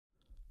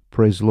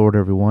Praise the Lord,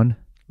 everyone.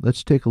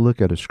 Let's take a look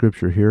at a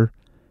scripture here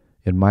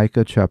in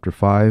Micah chapter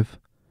 5.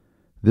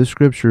 This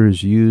scripture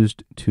is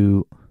used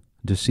to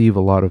deceive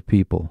a lot of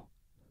people.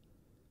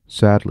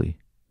 Sadly,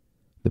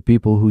 the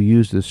people who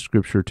use this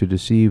scripture to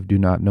deceive do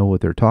not know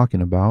what they're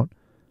talking about,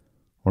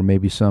 or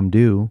maybe some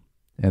do,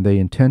 and they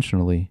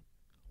intentionally,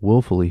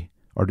 willfully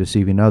are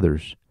deceiving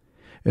others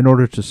in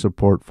order to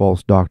support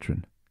false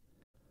doctrine.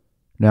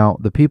 Now,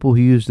 the people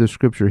who use this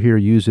scripture here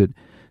use it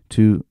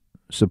to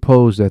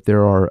suppose that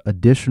there are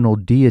additional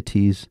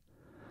deities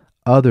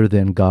other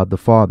than God the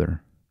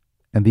Father,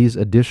 and these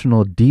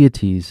additional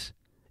deities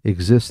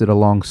existed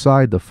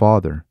alongside the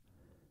Father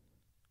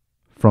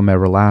from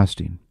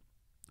everlasting.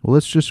 Well,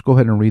 let's just go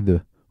ahead and read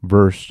the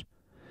verse.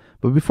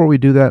 But before we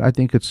do that, I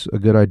think it's a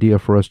good idea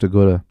for us to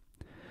go to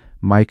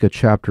Micah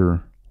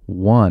chapter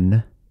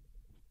 1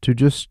 to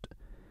just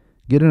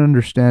get an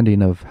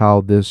understanding of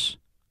how this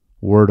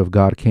word of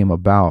God came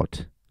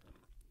about.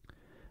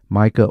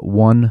 Micah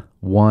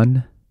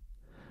 1:1,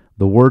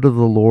 the word of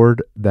the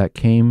Lord that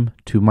came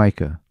to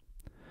Micah,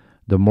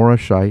 the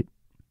Morashite,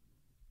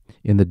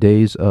 in the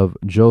days of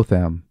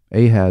Jotham,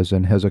 Ahaz,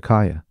 and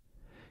Hezekiah,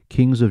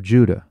 kings of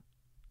Judah,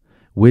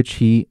 which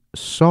he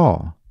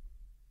saw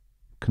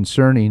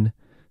concerning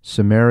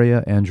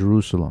Samaria and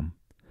Jerusalem.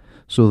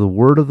 So the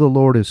word of the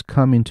Lord is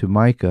coming to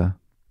Micah,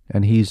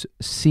 and he's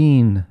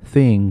seen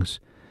things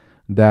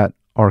that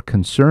are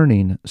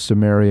concerning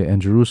Samaria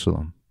and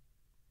Jerusalem.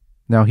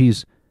 Now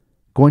he's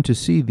going to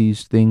see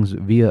these things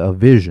via a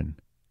vision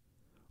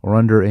or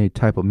under a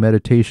type of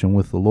meditation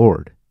with the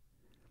Lord.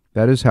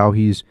 That is how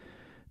he's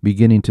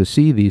beginning to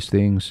see these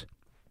things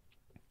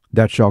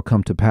that shall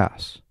come to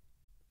pass.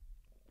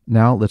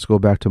 Now let's go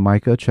back to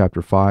Micah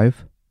chapter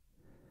 5.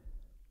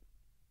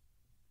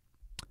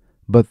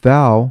 But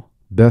thou,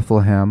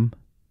 Bethlehem,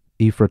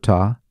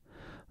 Ephratah,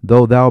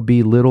 though thou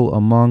be little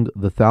among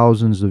the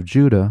thousands of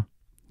Judah,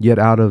 yet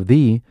out of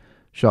thee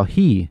shall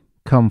he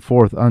come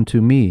forth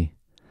unto me,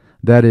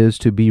 that is,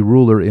 to be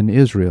ruler in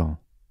Israel,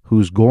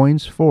 whose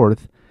goings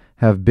forth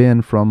have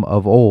been from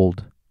of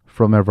old,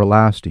 from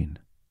everlasting.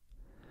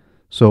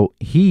 So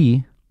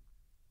he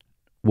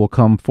will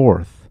come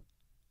forth,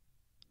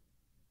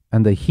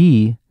 and the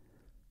he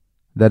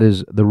that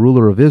is the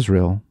ruler of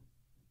Israel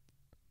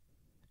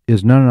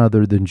is none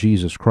other than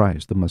Jesus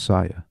Christ, the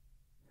Messiah.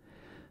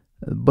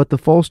 But the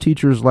false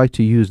teachers like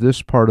to use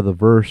this part of the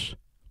verse,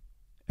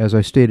 as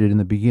I stated in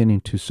the beginning,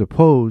 to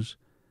suppose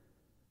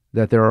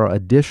that there are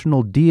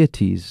additional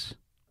deities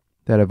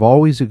that have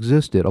always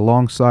existed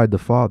alongside the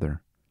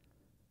Father.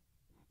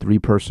 3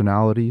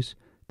 personalities,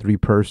 3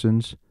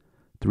 persons,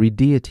 3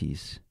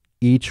 deities,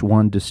 each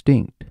one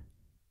distinct.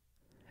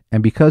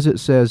 And because it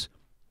says,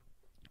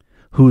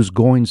 whose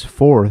goings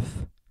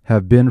forth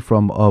have been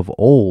from of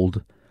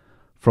old,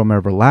 from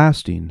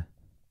everlasting,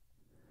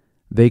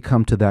 they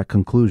come to that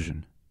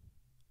conclusion.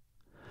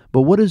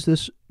 But what does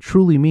this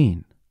truly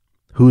mean?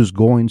 Whose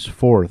goings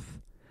forth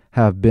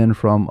have been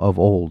from of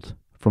old,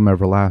 from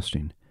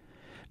everlasting.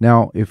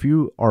 Now, if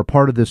you are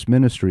part of this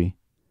ministry,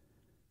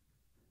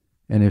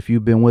 and if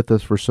you've been with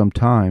us for some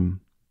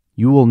time,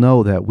 you will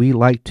know that we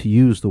like to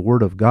use the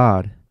Word of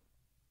God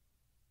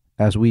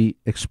as we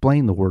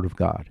explain the Word of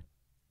God.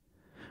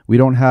 We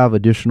don't have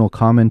additional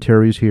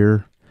commentaries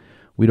here.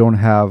 We don't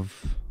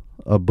have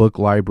a book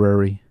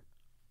library.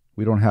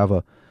 We don't have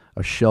a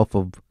shelf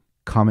of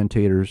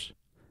commentators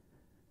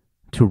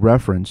to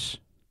reference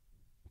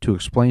to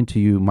explain to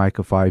you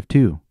Micah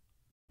 5:2.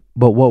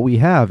 But what we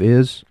have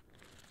is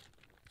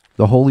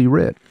the Holy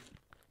Writ,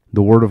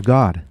 the Word of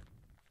God.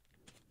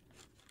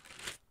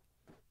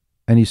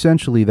 And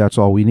essentially that's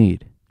all we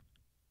need.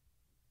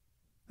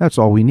 That's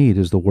all we need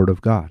is the Word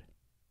of God.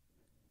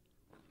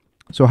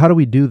 So how do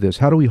we do this?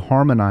 How do we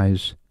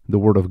harmonize the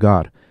Word of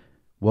God?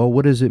 Well,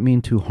 what does it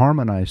mean to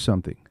harmonize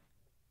something?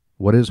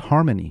 What is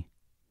harmony?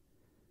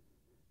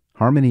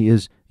 Harmony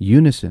is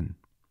unison.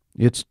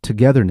 It's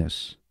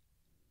togetherness.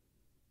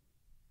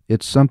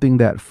 It's something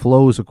that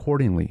flows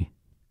accordingly.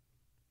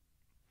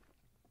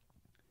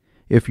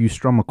 If you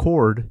strum a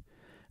chord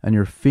and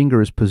your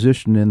finger is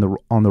positioned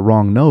on the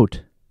wrong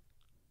note,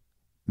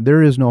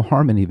 there is no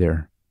harmony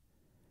there.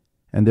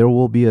 And there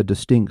will be a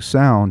distinct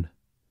sound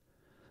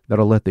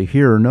that'll let the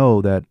hearer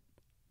know that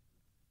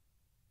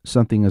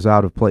something is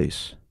out of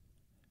place.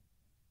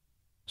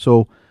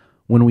 So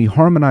when we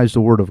harmonize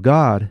the Word of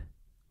God,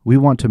 we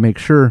want to make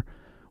sure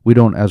we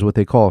don't, as what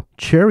they call,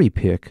 cherry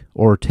pick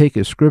or take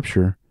a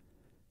scripture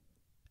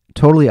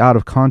totally out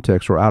of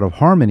context or out of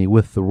harmony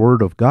with the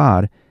Word of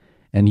God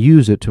and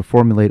use it to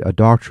formulate a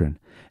doctrine.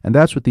 And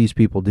that's what these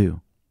people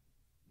do.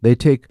 They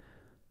take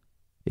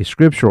a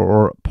scripture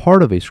or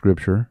part of a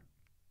scripture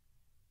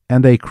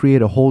and they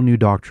create a whole new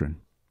doctrine.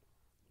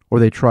 Or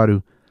they try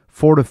to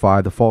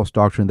fortify the false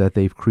doctrine that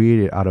they've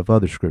created out of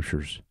other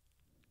scriptures.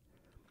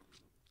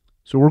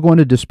 So we're going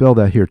to dispel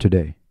that here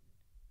today.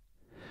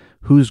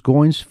 Whose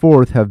goings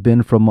forth have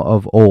been from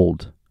of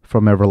old,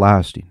 from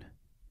everlasting.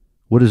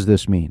 What does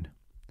this mean?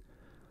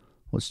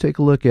 Let's take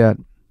a look at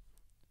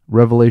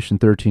Revelation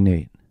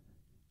 13:8.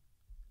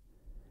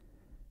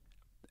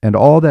 And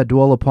all that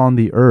dwell upon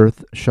the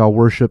earth shall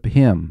worship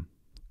him,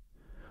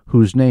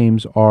 whose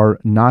names are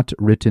not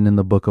written in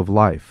the book of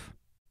life.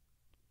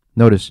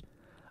 Notice,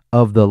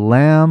 of the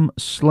Lamb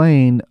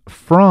slain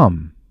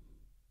from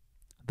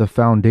the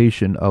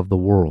foundation of the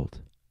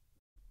world.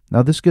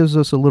 Now this gives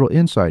us a little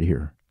insight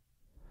here.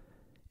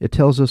 It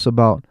tells us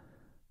about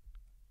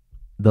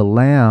the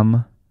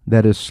Lamb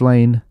that is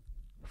slain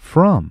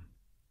from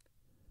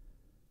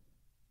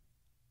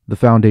the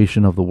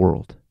foundation of the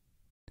world.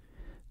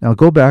 Now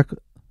go back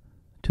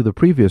to the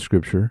previous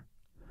scripture,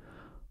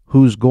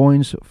 whose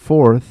goings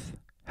forth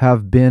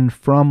have been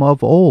from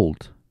of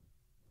old,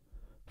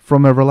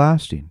 from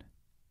everlasting.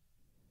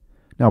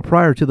 Now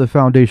prior to the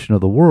foundation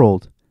of the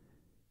world,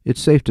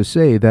 it's safe to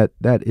say that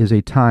that is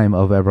a time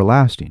of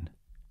everlasting,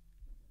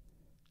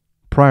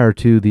 prior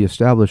to the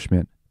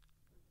establishment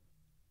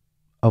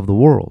of the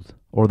world,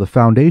 or the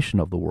foundation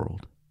of the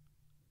world.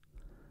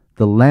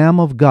 The Lamb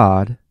of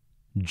God,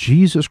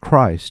 Jesus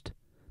Christ,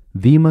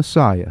 the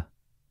Messiah,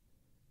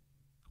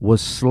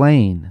 was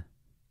slain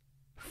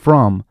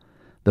from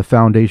the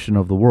foundation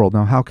of the world.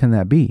 Now, how can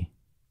that be?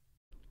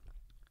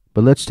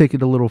 But let's take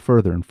it a little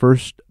further in 1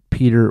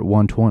 Peter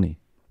 1:20.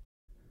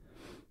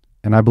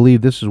 And I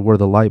believe this is where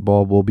the light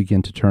bulb will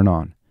begin to turn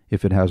on,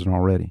 if it hasn't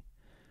already.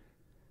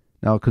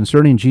 Now,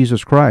 concerning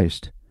Jesus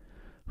Christ,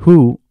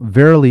 who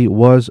verily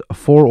was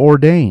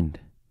foreordained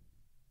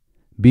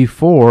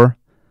before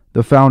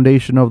the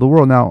foundation of the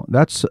world. Now,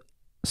 that's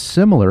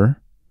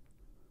similar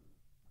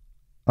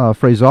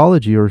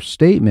phraseology or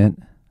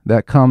statement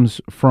that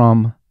comes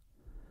from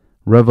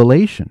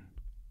Revelation,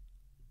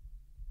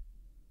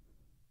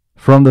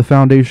 from the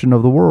foundation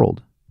of the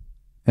world.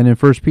 And in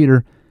 1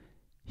 Peter,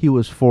 he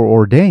was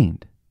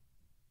foreordained.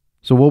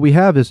 So what we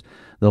have is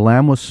the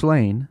Lamb was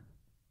slain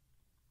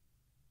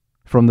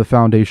from the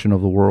foundation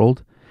of the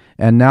world,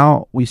 and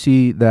now we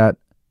see that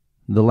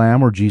the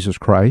Lamb, or Jesus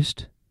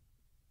Christ,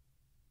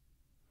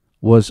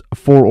 was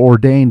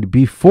foreordained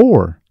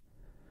before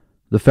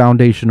the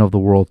foundation of the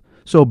world.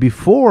 So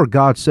before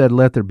God said,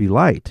 "Let there be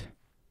light,"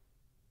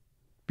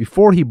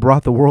 before he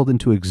brought the world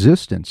into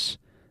existence,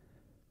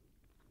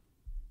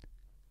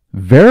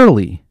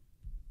 verily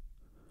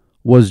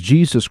was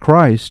Jesus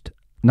Christ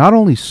not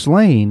only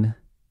slain,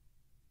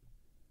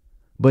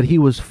 but he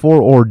was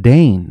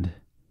foreordained.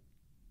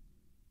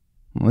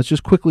 Let's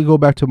just quickly go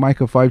back to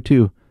Micah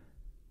 5:2.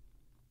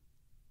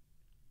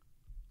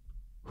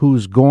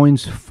 Whose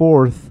goings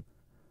forth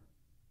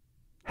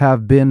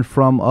have been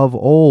from of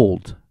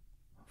old,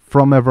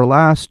 from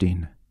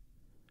everlasting.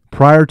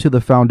 Prior to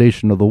the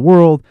foundation of the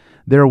world,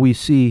 there we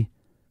see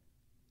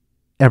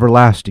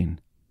everlasting.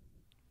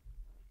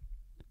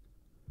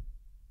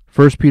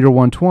 1 Peter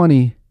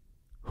 1:20,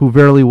 who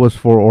verily was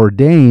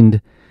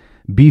foreordained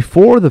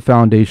before the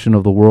foundation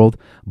of the world,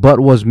 but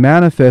was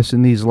manifest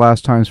in these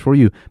last times for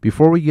you.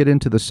 Before we get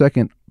into the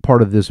second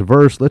part of this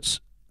verse, let's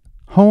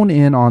hone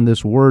in on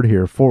this word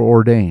here,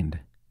 foreordained.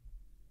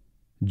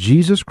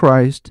 Jesus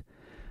Christ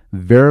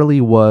verily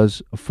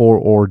was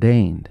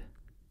foreordained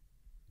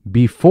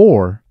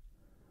before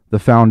the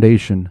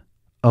foundation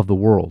of the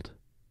world.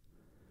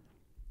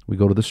 We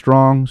go to the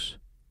Strong's,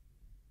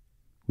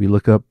 we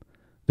look up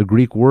the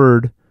Greek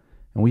word,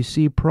 and we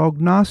see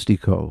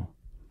prognostico,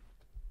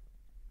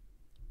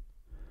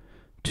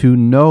 to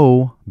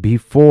know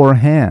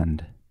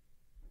beforehand,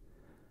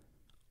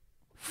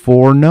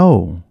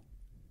 foreknow.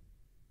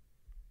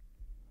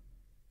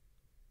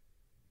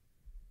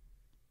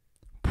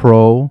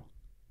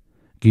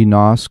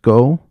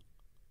 Ginosko,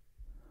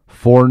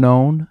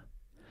 foreknown,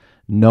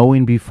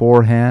 knowing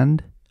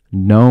beforehand,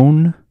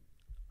 known,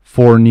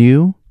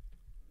 foreknew,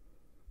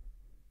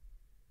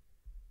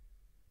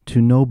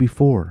 to know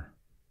before,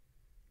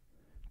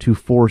 to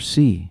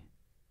foresee,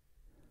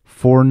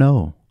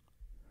 foreknow,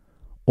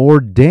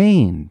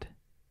 ordained,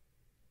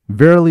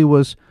 verily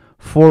was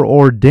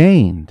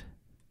foreordained,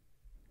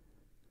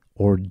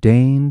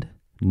 ordained,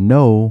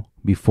 know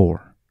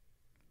before.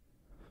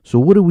 So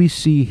what do we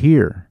see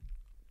here?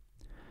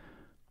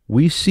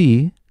 We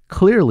see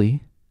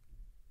clearly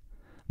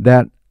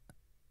that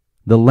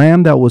the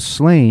Lamb that was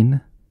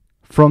slain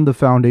from the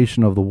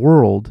foundation of the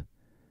world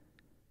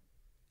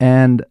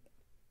and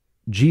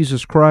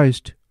Jesus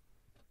Christ,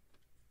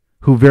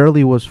 who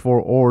verily was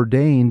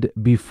foreordained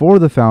before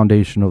the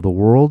foundation of the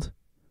world,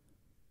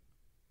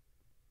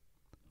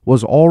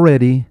 was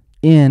already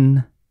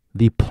in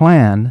the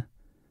plan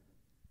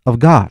of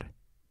God.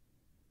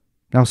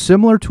 Now,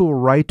 similar to a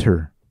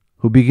writer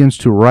who begins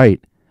to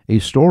write a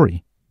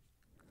story,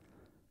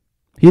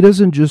 he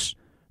doesn't just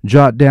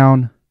jot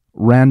down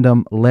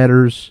random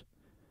letters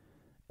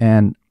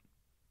and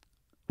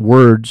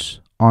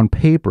words on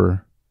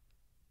paper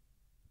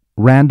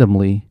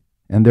randomly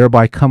and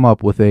thereby come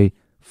up with a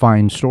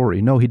fine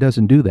story. No, he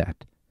doesn't do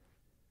that.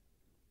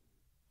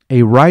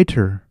 A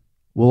writer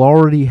will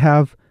already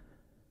have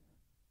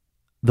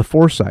the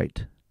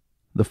foresight,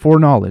 the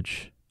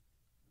foreknowledge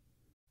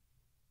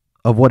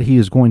of what he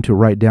is going to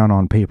write down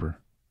on paper.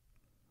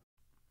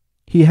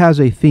 He has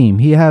a theme.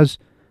 He has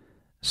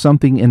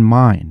something in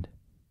mind.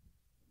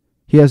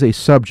 He has a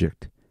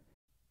subject.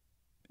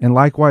 And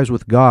likewise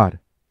with God.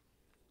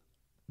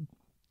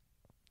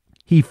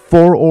 He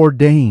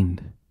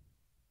foreordained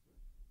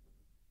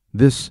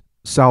this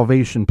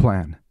salvation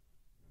plan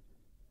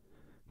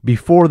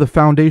before the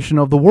foundation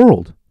of the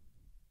world,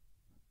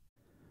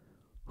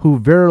 who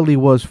verily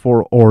was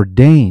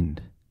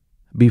foreordained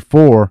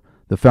before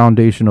the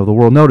foundation of the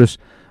world. Notice,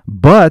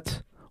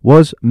 but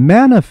was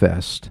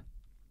manifest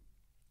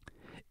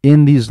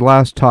in these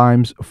last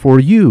times for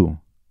you.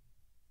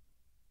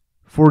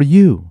 For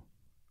you.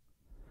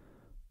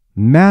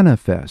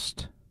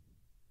 Manifest.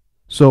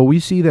 So we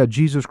see that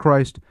Jesus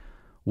Christ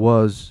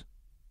was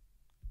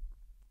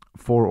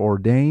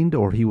foreordained,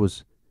 or he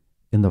was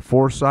in the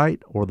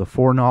foresight or the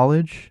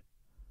foreknowledge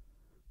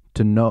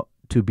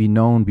to be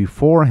known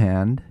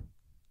beforehand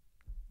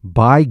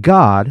by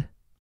God.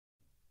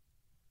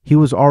 He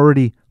was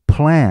already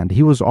planned.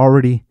 He was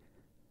already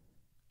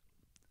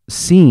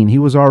seen. He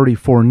was already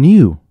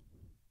foreknew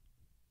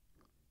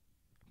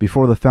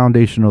before the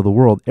foundation of the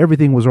world.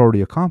 Everything was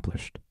already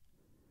accomplished.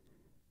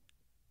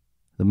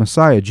 The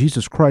Messiah,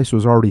 Jesus Christ,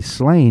 was already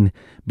slain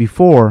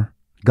before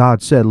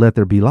God said, "Let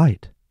there be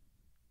light."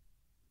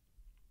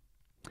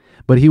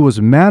 But he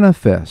was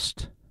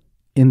manifest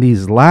in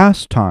these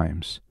last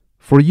times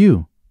for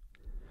you.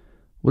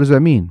 What does that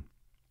mean?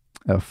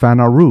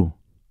 Phanaru,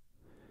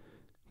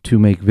 to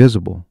make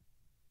visible,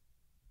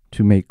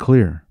 to make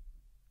clear,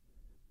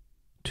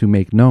 to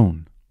make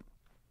known.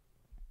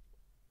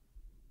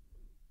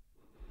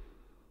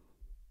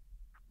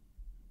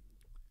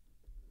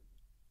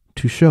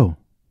 To show,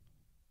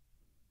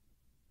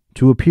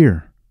 to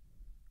appear,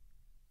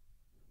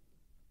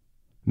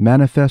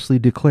 manifestly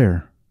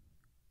declare,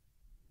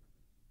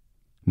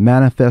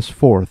 manifest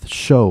forth,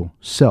 show,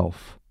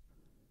 self.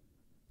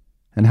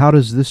 And how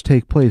does this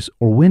take place,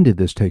 or when did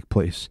this take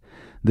place?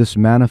 This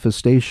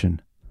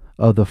manifestation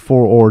of the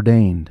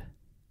foreordained,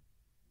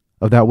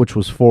 of that which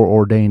was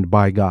foreordained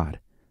by God.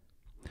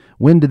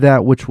 When did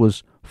that which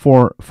was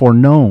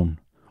foreknown,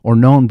 or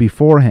known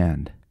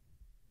beforehand,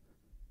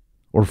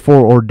 or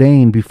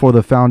foreordained before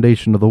the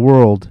foundation of the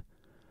world,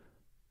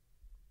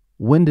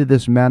 when did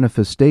this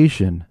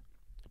manifestation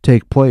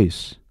take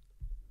place?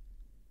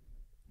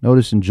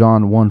 Notice in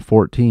John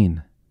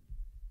 1:14,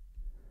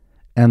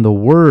 and the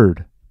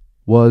Word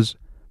was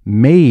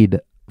made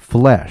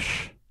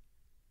flesh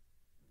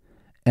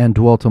and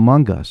dwelt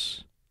among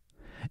us,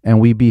 and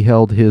we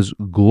beheld his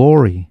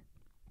glory,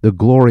 the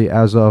glory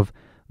as of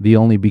the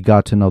only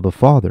begotten of the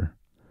Father,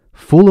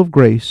 full of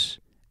grace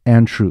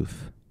and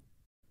truth.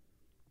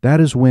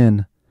 That is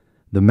when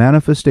the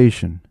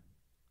manifestation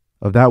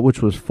of that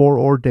which was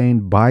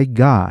foreordained by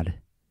God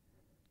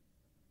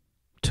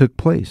took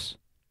place.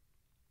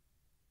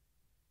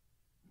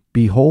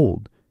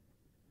 Behold,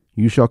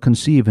 you shall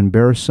conceive and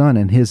bear a son,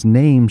 and his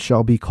name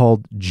shall be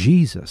called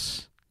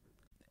Jesus.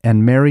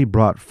 And Mary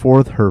brought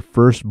forth her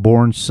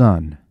firstborn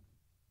son,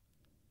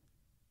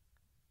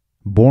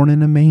 born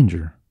in a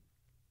manger,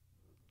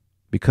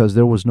 because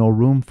there was no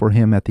room for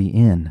him at the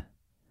inn.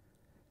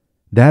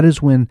 That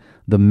is when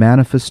the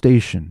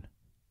manifestation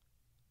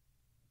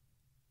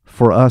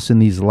for us in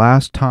these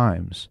last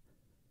times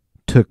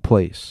took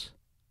place.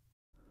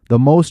 The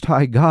Most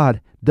High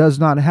God does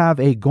not have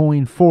a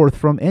going forth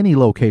from any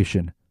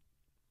location.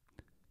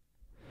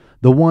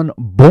 The one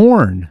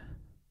born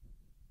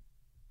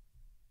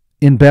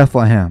in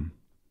Bethlehem,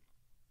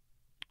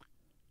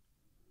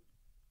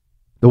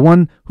 the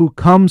one who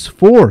comes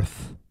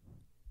forth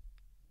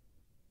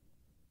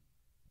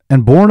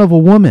and born of a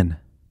woman,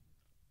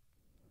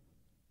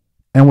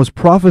 and was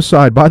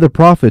prophesied by the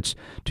prophets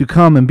to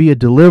come and be a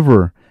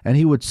deliverer, and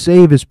he would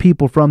save his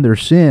people from their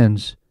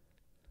sins.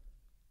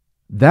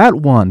 That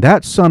one,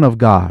 that Son of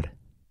God,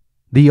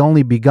 the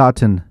only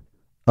begotten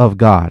of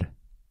God,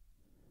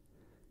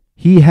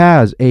 he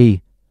has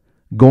a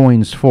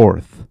goings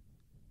forth.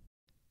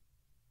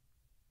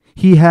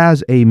 He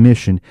has a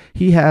mission.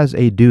 He has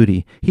a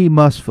duty. He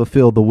must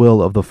fulfill the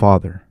will of the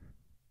Father.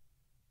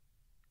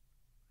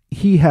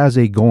 He has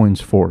a goings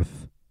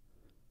forth.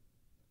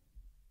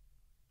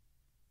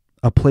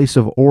 A place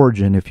of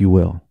origin, if you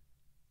will.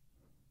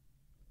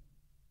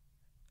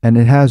 And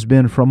it has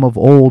been from of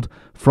old,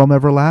 from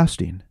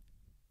everlasting,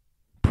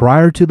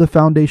 prior to the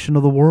foundation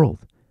of the world.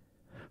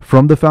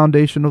 From the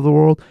foundation of the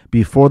world,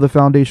 before the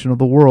foundation of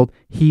the world,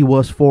 he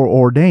was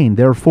foreordained.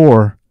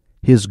 Therefore,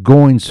 his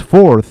goings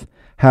forth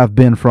have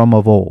been from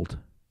of old.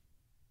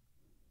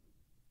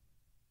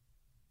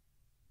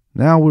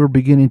 Now we're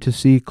beginning to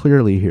see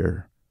clearly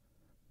here.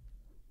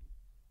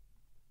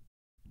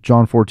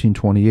 John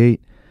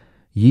 14:28,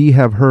 ye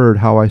have heard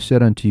how I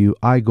said unto you,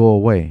 I go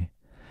away,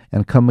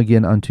 and come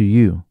again unto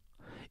you.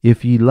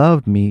 If ye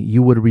loved me,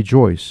 you would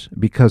rejoice,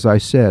 because I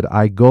said,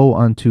 I go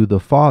unto the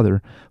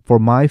Father, for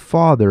my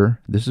Father,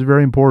 this is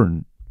very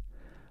important,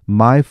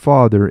 my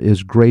Father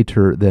is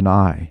greater than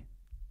I.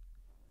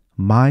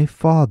 My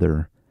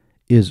Father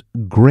is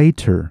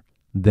greater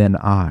than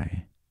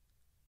I.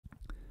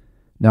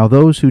 Now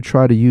those who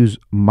try to use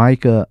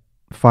Micah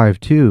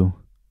 5:2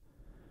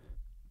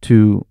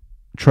 to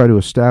try to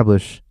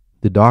establish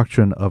the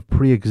doctrine of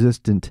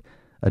pre-existent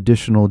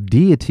additional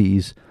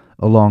deities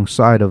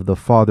alongside of the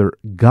Father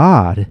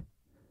God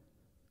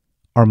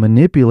are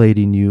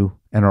manipulating you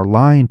and are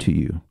lying to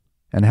you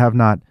and have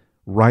not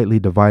rightly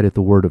divided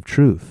the word of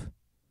truth.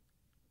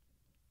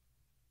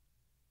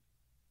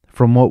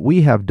 From what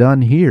we have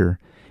done here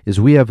is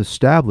we have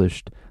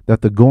established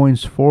that the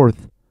goings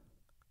forth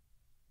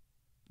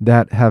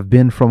that have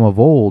been from of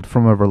old,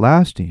 from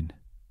everlasting,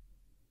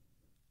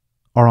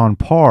 are on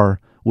par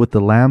with the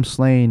Lamb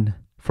slain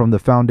from the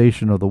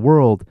foundation of the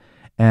world,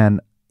 and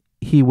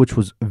he which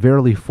was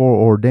verily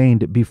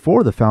foreordained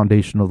before the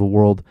foundation of the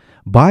world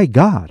by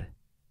God.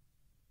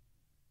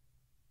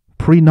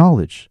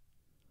 Pre-knowledge,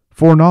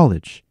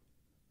 foreknowledge,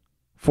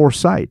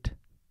 foresight,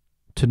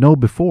 to know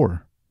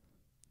before,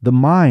 the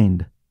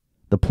mind,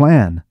 the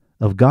plan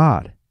of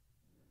God,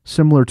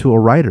 similar to a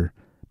writer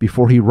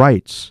before he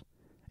writes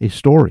a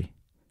story.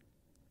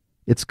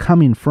 It's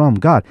coming from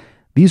God.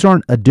 These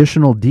aren't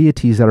additional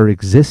deities that are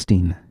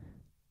existing.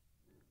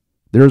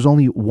 There is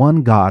only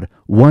one God,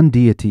 one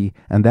deity,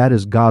 and that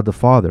is God the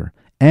Father,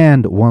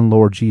 and one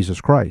Lord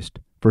Jesus Christ.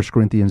 1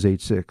 Corinthians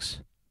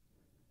 8:6.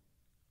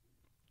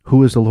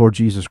 Who is the Lord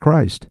Jesus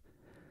Christ?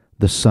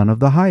 The Son of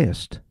the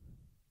Highest,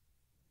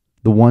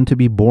 the one to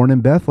be born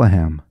in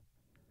Bethlehem,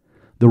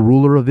 the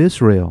ruler of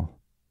Israel,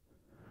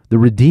 the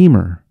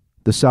Redeemer,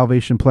 the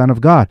salvation plan of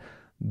God,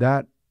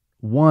 that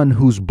one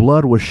whose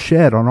blood was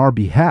shed on our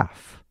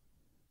behalf.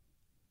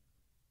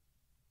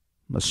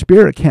 A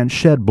spirit can't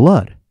shed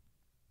blood.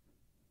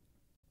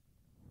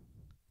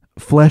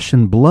 Flesh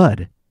and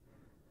blood,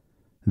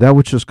 that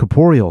which is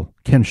corporeal,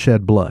 can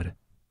shed blood.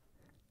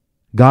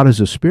 God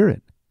is a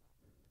spirit.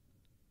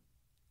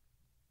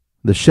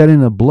 The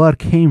shedding of blood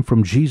came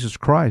from Jesus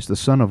Christ, the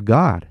Son of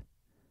God,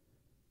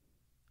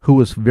 who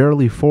was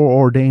verily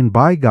foreordained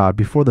by God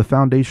before the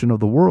foundation of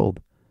the world.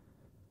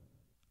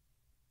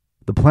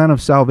 The plan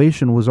of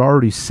salvation was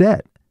already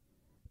set.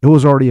 It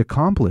was already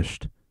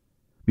accomplished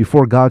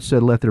before God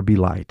said, "Let there be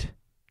light."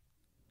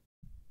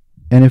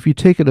 And if you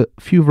take it a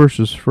few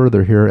verses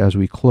further here as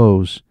we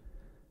close,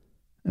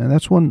 and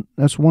that's one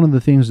of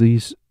the things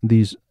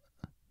these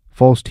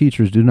false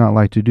teachers do not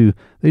like to do.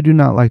 They do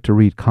not like to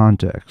read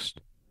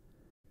context.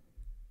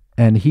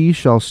 And he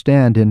shall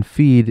stand and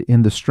feed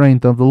in the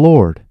strength of the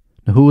Lord.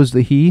 Now, who is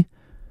the he?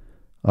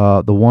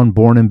 The one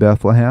born in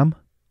Bethlehem,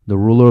 the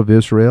ruler of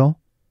Israel,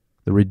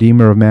 the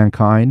Redeemer of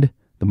mankind,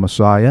 the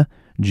Messiah,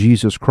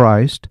 Jesus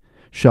Christ,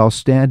 shall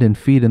stand and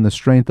feed in the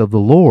strength of the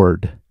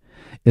Lord,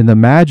 in the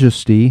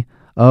majesty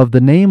of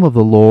the name of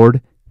the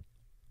Lord,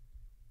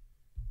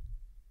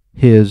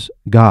 his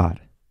God.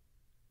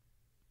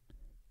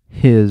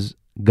 His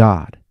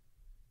God.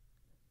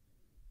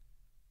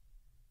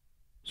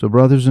 So,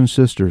 brothers and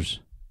sisters,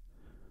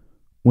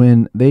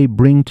 when they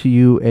bring to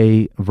you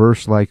a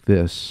verse like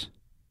this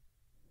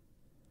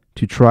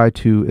to try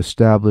to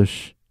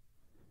establish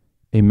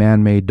a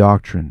man-made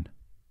doctrine,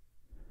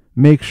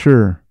 make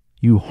sure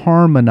you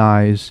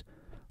harmonize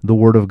the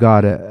Word of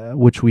God,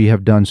 which we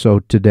have done so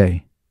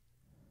today.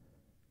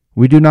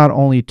 We do not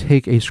only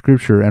take a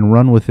scripture and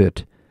run with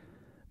it,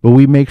 but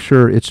we make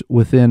sure it's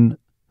within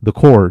the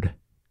chord,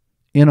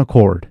 in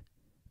accord,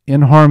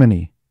 in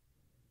harmony,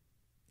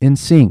 in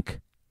sync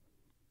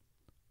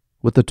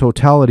with the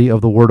totality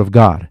of the Word of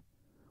God,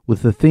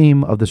 with the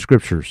theme of the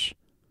Scriptures,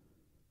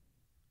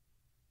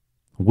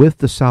 with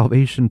the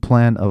salvation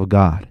plan of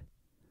God,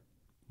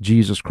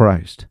 Jesus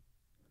Christ.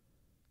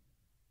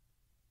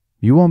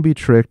 You won't be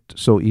tricked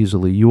so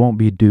easily. You won't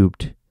be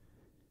duped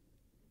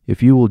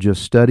if you will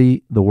just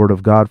study the Word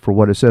of God for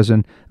what it says.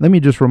 And let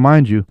me just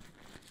remind you,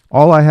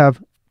 all I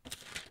have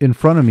in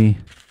front of me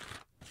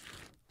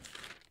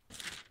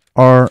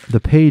are the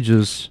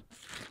pages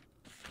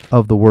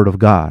of the Word of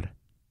God,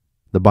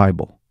 the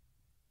Bible.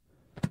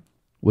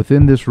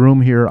 Within this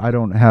room here, I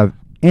don't have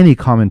any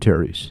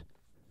commentaries.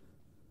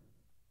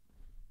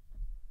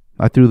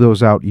 I threw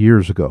those out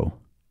years ago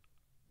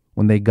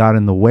when they got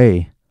in the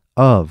way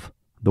of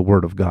the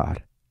Word of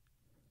God.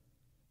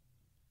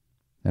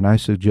 And I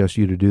suggest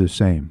you to do the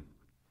same.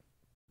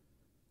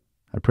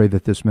 I pray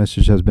that this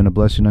message has been a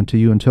blessing unto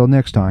you. Until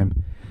next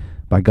time,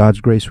 by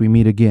God's grace we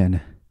meet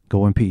again.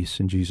 Go in peace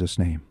in Jesus'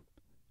 name.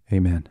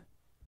 Amen.